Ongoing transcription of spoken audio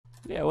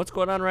Yeah, what's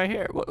going on right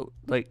here? What,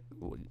 like,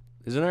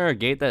 isn't there a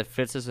gate that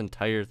fits this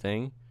entire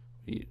thing?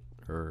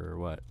 Or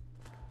what?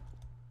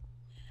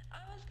 I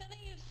was gonna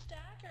use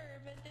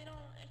Stacker, but they don't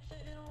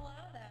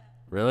allow that.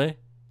 Really?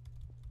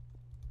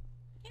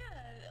 Yeah,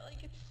 like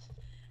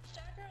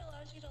Stacker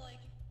allows you to like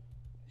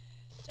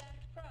stack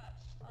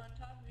props on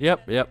top of each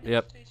Yep, other, yep, next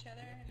yep, to each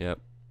other, and yep.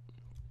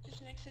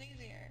 just makes it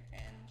easier.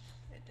 And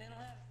they don't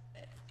have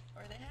it,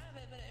 or they have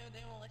it, but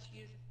they won't let you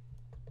use it.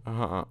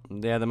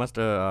 Yeah, they must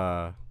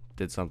have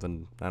did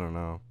something. I don't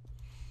know.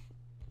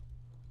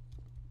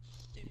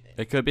 Stupid.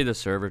 It could be the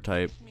server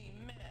type. Makes me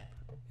mad.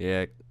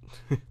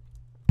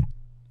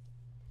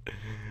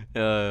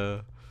 Yeah.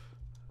 uh,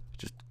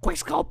 just quick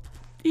scope.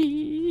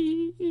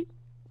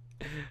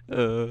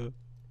 uh,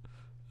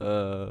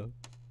 uh.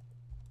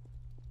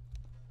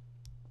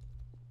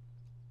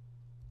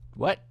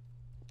 What?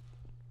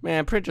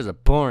 Man, printers are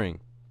boring.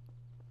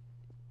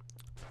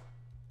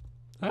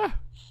 Ah.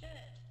 Shit.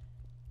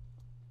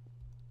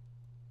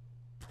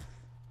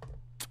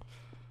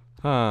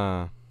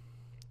 Huh.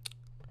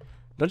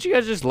 Don't you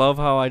guys just love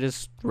how I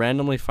just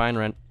randomly find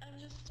rent? I'm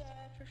just a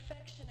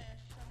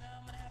perfectionist, so now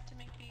I'm gonna have to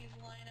make these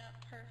line up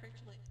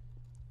perfectly.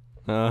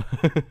 Uh.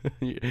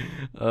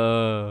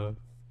 uh,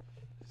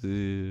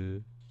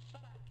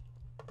 Fuck.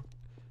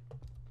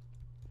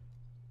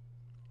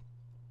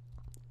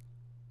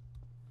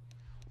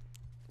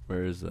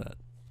 Where is that?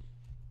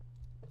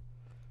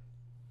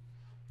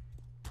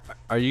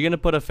 Are you gonna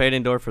put a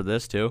fading door for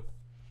this too?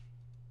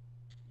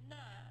 Nah,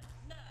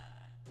 nah.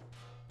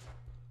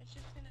 It's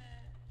just gonna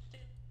stay.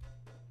 It's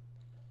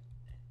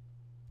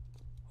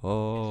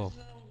Oh. just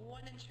a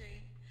one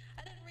entry.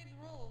 I didn't read the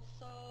rules,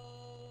 so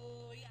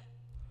yeah.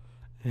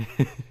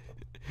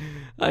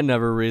 I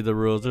never read the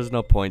rules. There's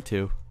no point to.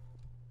 You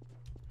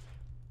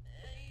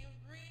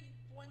read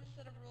one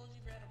set of rules,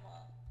 you read them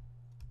all.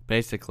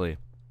 Basically.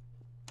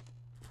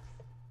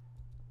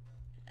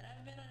 And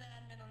I've been an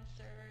admin on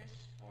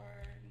servers for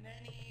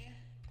many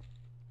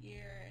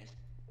years.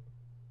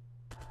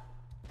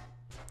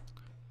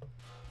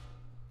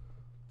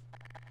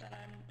 That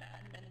I'm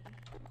admin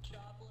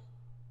jobless.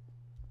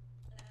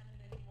 Not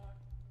admin anymore.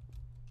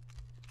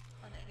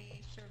 On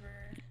any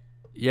server.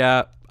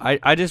 Yeah,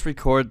 I just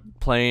record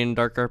playing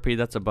DarkRP.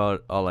 That's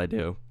about all I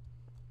do.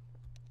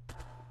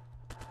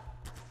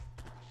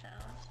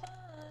 Sounds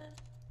fun.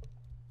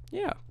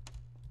 Yeah.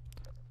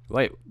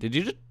 Wait, did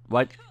you just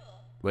what?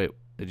 Cool. Wait,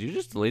 did you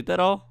just delete that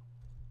all?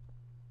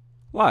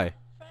 Why?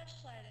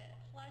 Flashlight it.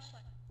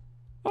 Flashlight.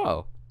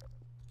 Oh.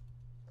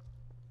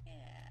 Yeah.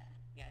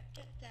 Yeah,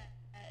 get that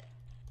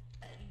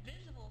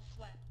invisible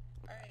sweat.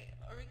 Alright,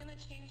 are we gonna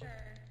change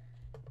our...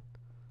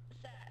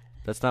 What's that?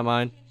 That's not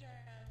mine. Change our,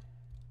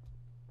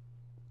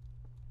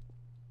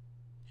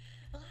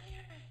 Liar!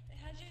 It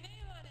has your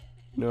name on it!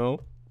 No. Are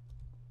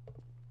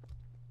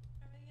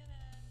we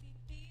gonna be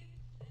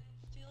thieves and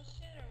steal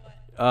shit or what?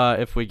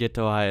 If we get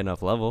to a high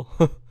enough level.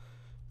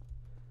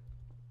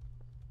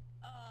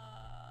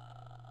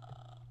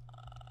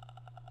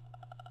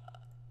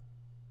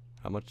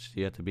 How much do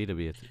you have to be a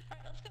Alright,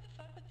 let's go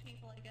fuck with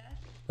people, I guess.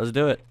 Let's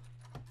do it.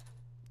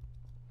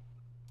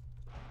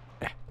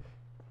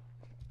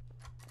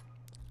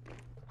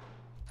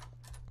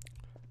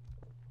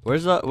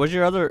 Where's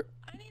your other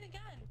I need a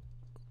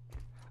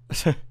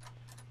gun.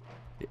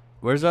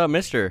 Where's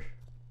Mister?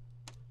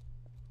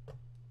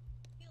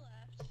 He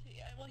left.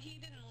 Well, he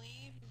didn't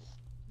leave. He's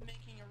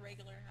making a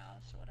regular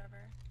house or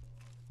whatever.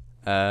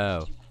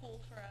 Oh. He's too cool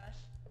for us.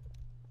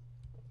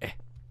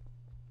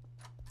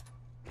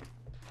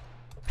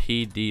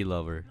 PD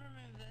lover. I'm gonna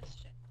remove this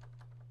shit.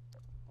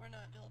 We're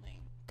not building.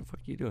 What the fuck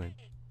are you doing?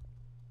 Hey.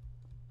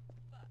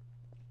 Fuck.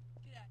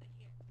 Get out of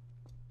here.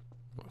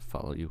 I'm gonna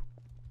follow you.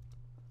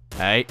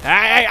 Hey, hey,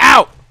 hey,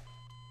 ow!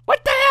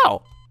 What the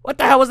hell? What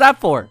the hell was that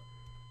for?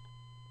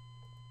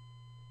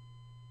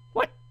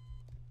 What?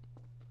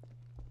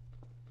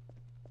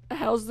 The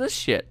hell's this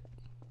shit?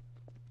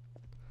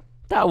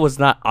 That was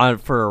not on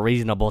for a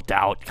reasonable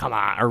doubt. Come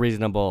on, a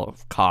reasonable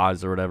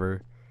cause or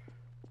whatever.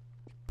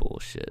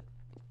 Bullshit.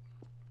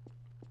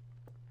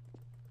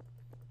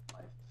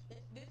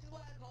 This is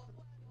what I call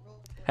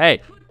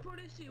Hey, Why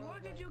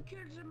did you kill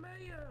the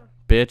mayor?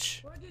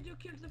 bitch. Why did you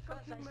kill the Because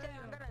fucking I said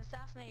I'm mayor? gonna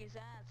assassinate his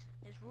ass.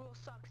 His rule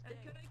sucks And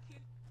dick. can I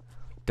kill?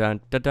 Dun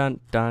dun dun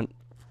dun.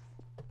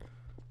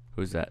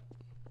 Who's that?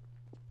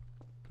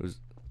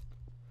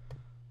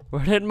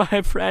 Where did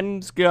my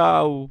friends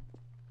go?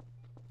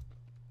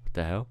 What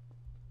the hell?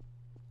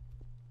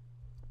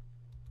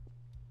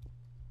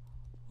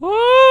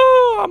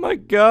 Oh, I'm a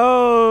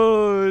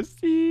ghost.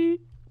 What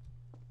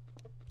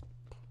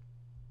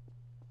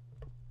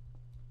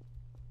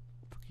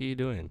are you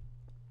doing?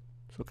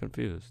 So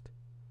confused.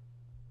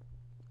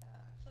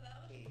 So that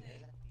was his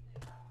name.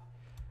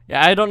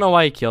 Yeah, I don't know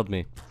why he killed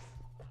me.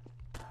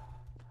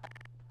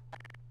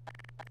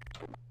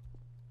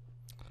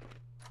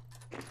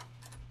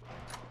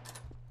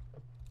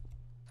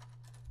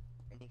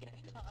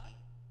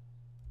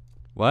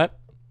 What?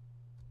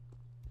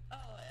 Oh,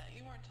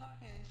 you weren't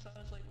talking, so I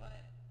was like, what?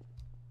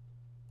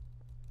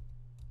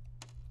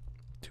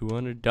 To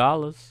 $200. Do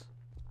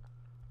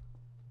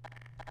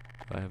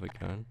I have a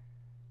gun?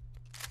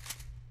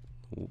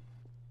 Ooh.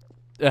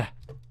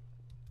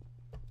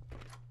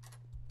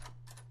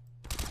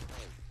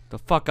 The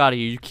fuck out of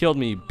here. You killed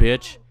me, you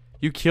bitch.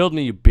 You killed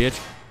me, you bitch.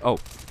 Oh.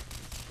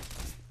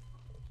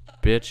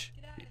 Bitch.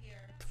 Get out of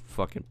here.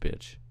 Fucking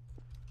bitch.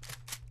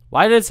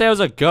 Why did it say I was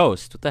a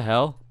ghost? What the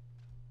hell?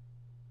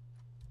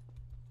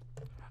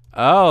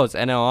 Oh, it's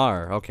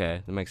NLR.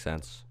 Okay, that makes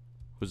sense.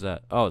 Who's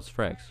that? Oh, it's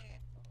Frex. Alright,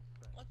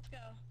 let's go.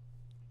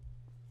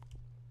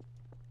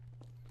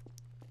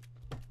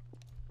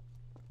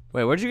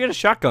 Wait, where'd you get a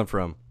shotgun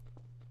from?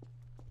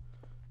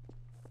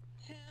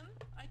 Him,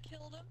 I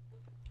killed him.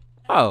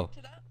 Oh. Picked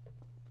it up.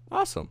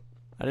 Awesome.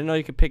 I didn't know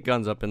you could pick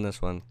guns up in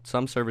this one.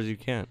 Some servers you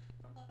can't.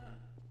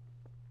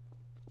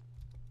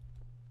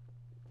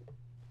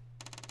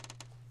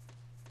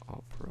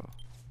 Oh, bro.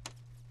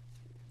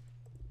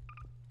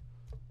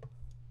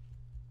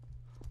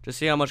 Just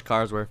see how much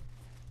cars were.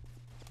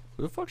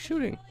 Who the fuck's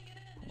shooting? Really get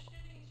in, they're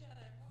shooting each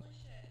other. Holy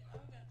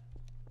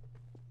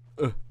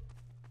shit. Okay.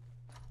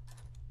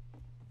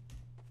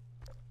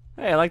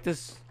 Hey, I like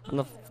this on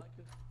the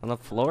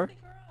floor. The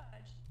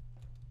garage.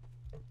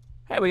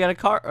 Hey, we got a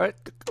car.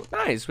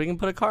 Nice. We can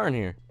put a car in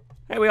here.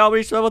 Hey, we all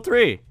reached level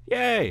 3.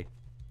 Yay.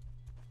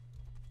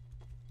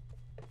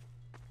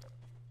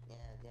 Yeah,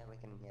 we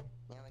can.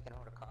 Yeah, we can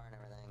hold a car and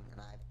everything.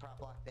 And I prop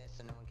lock this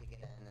so no one can get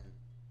in. And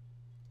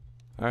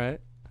All right.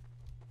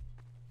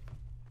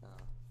 oh.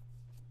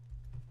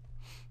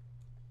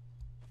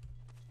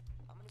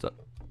 So,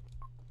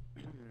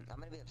 I'm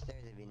gonna be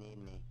upstairs if you need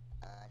me.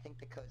 I think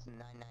the code's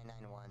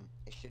 9991.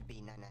 It should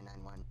be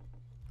 9991.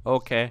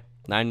 okay.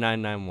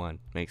 9991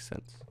 makes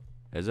sense.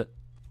 Is it?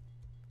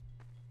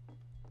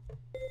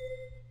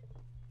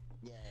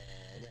 Yeah.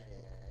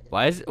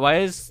 Why is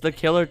the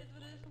killer This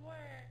is work.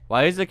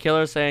 Why is the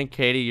killer saying,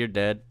 "Katie, you're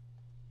dead"?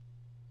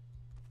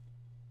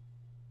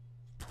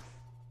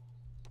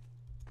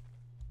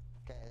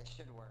 Okay, this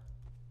should work.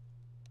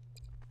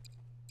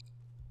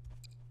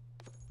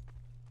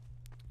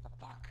 Oh,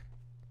 fuck.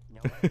 You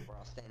know what? We're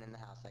all staying in the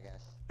house, I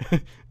guess.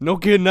 No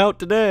getting out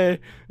today.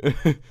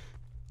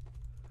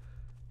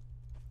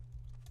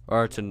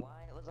 Or to Why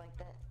it was like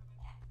that?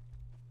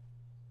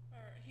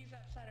 Or he's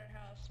outside our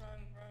house.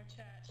 Wrong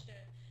chat.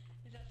 Shit.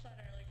 He's outside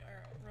our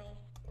our real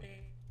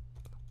big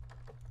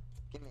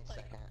Give me a Like-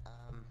 second.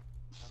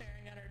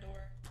 staring at our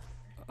door.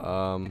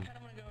 I um kind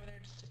of want to go over there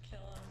just to kill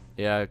him.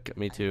 yeah,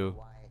 me I don't too. know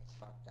why it's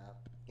fucked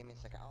up. Give me a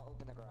second. I'll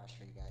open the garage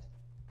for you guys.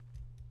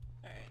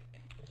 Alright.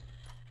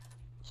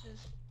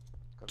 Just.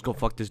 Let's go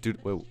fuck this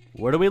dude. Wait,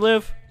 where do we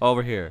live?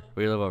 Over here.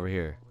 We live over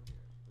here.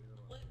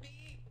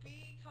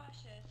 Be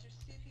cautious. There's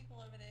 2 people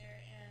over there,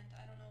 and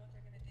I don't know what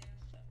they're gonna do.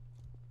 So.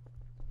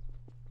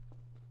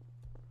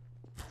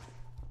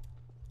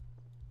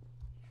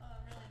 Oh,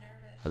 I'm really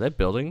nervous. Are they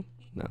building?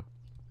 No.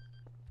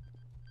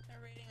 They're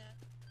raiding us.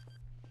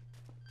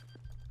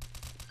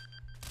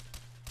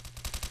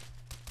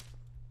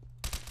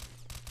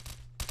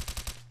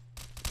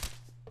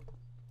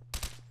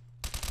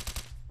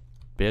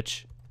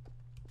 Bitch.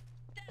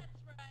 That's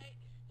right.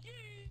 You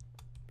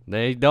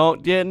They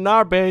don't get in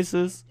our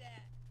bases.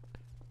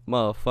 that.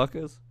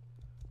 Motherfuckers.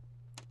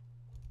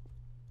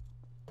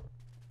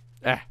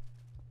 Ah.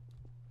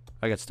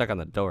 I got stuck on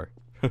the door.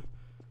 Sorry.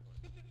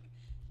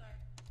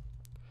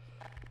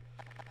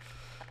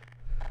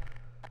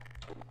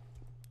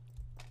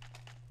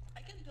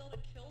 I can build a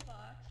kill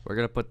box. We're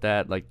gonna put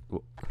that like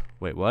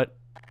wait, what?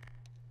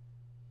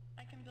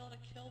 I can build a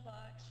kill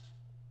box.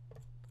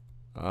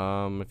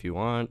 If you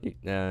want,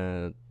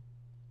 that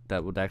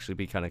would actually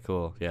be kind of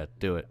cool. Yeah,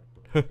 do it.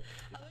 I wish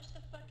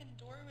the fucking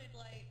door would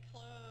like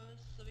close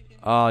so we can.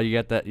 Oh,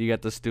 you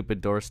got the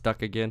stupid door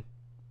stuck again.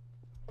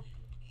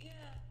 Yeah.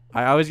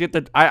 I always get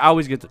the.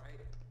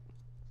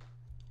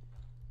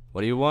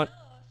 What do you want? Oh,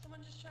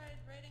 someone just tried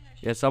raiding our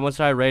Yeah, someone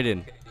tried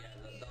raiding.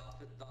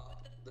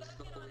 This is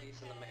the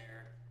police and the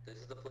mayor. This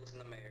is the police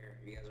and the mayor.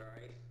 You guys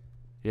alright?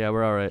 Yeah,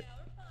 we're all right. Yeah,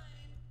 we're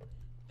fine.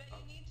 But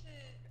you need to.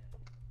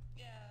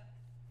 Yeah.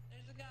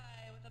 There's a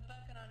guy with a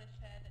bucket on his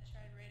head that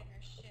tried raiding our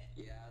shit.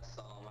 Yeah, I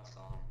saw him.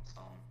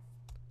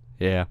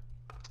 Yeah.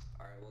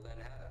 Alright, well then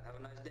have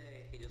a nice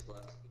day. He just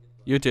left.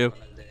 You too. Have a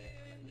nice day.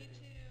 You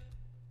too.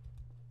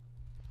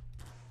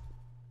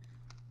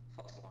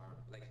 False alarm.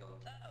 They killed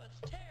him. That was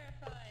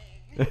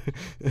terrifying.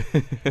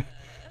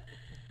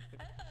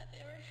 I thought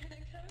they were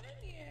gonna come in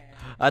here.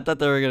 I thought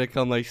they were gonna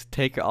come like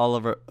take all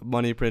of our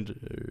money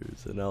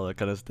printers and all that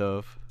kind of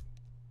stuff.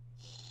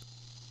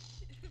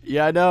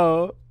 Yeah, I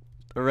know.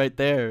 They're right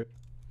there.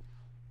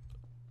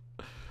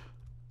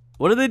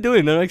 What are they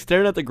doing? They're like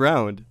staring at the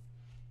ground.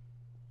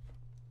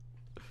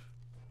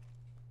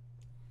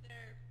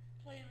 They're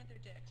playing with their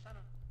dicks. I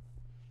don't.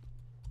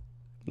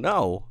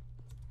 No.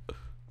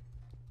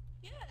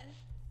 Yes.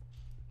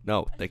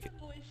 No, I they said can.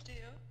 boys do.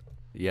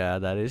 Yeah,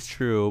 that is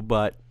true,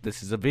 but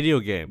this is a video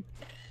game.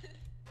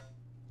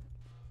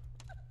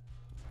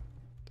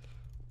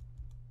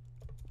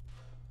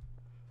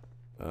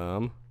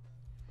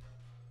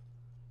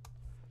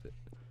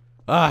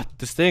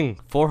 This thing,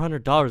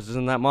 $400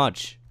 isn't that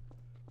much.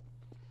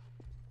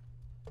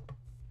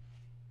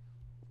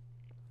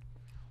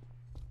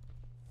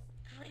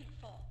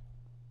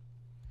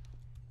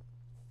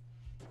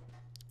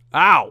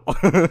 Ow!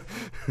 Did that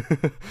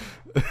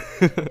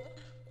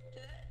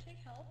take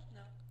health?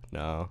 No.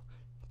 No.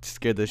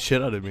 Scared the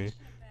shit out of me. About.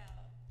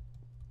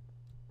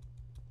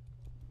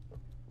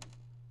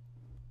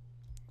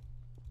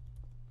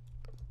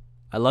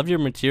 I love your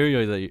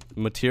material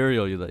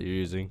that you're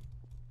using.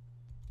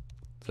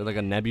 Is it like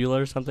a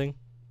nebula or something?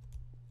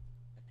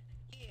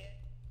 Yeah.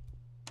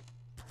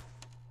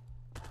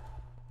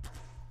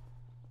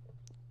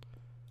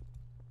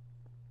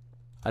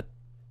 I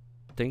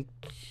think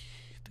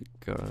the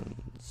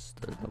guns.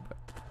 There's no back.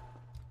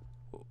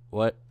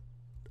 What?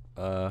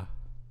 Huh?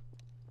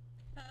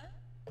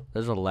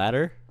 There's a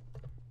ladder?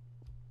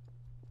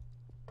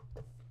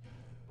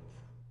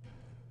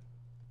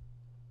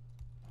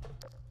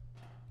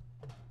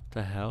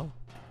 The hell?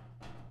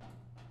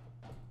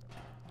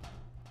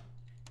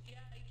 Yeah,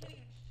 I can't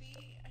even see.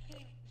 I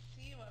can't even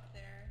see you up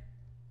there.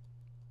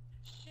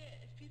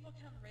 Shit, if people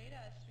come raid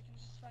us, we can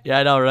just fucking. Yeah,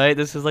 I know, right?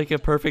 This is like a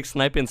perfect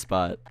sniping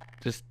spot.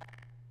 Just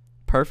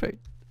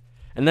perfect.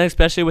 And then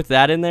especially with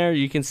that in there,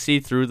 you can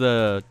see through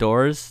the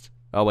doors.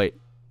 Oh wait.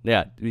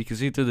 Yeah, you can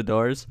see through the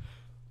doors.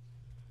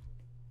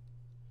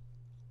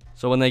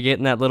 So when they get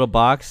in that little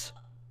box,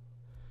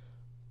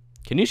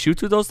 can you shoot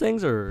through those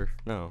things or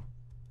no?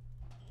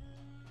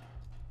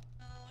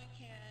 No, I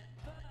can't.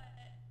 But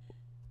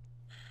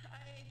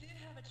I did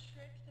have a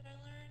trick that I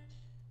learned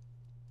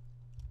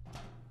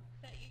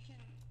that you can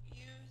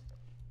use.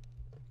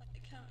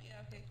 Like,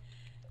 yeah, okay.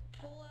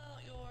 Pull out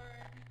your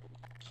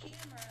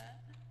camera.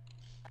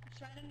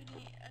 It's right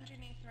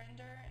underneath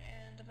render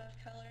and above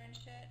color and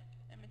shit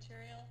and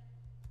material.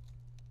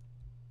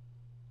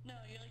 No,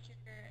 you're like your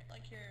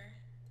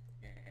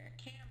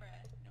camera.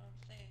 You know what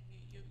I'm saying?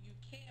 You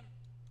cam.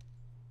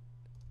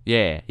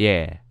 Yeah,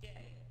 yeah. Yeah,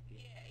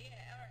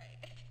 alright.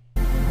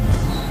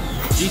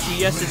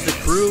 GTS is the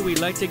crew, we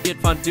like to get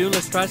fondue,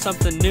 let's try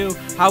something new.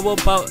 How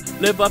about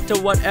live up to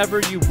whatever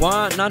you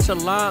want?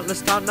 Nonchalant,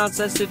 let's talk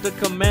nonsense to the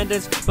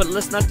commandants, but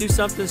let's not do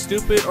something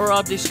stupid or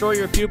I'll destroy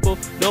your pupil.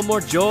 No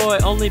more joy,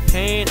 only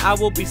pain, I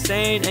will be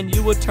sane and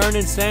you would turn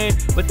insane.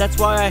 But that's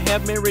why I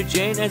have Mary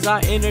Jane as I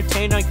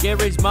entertain on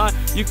Garry's mind.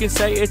 You can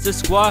say it's a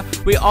squad,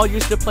 we all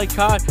used to play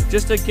COD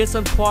just to get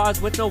some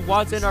quads with no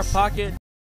wads in our pocket.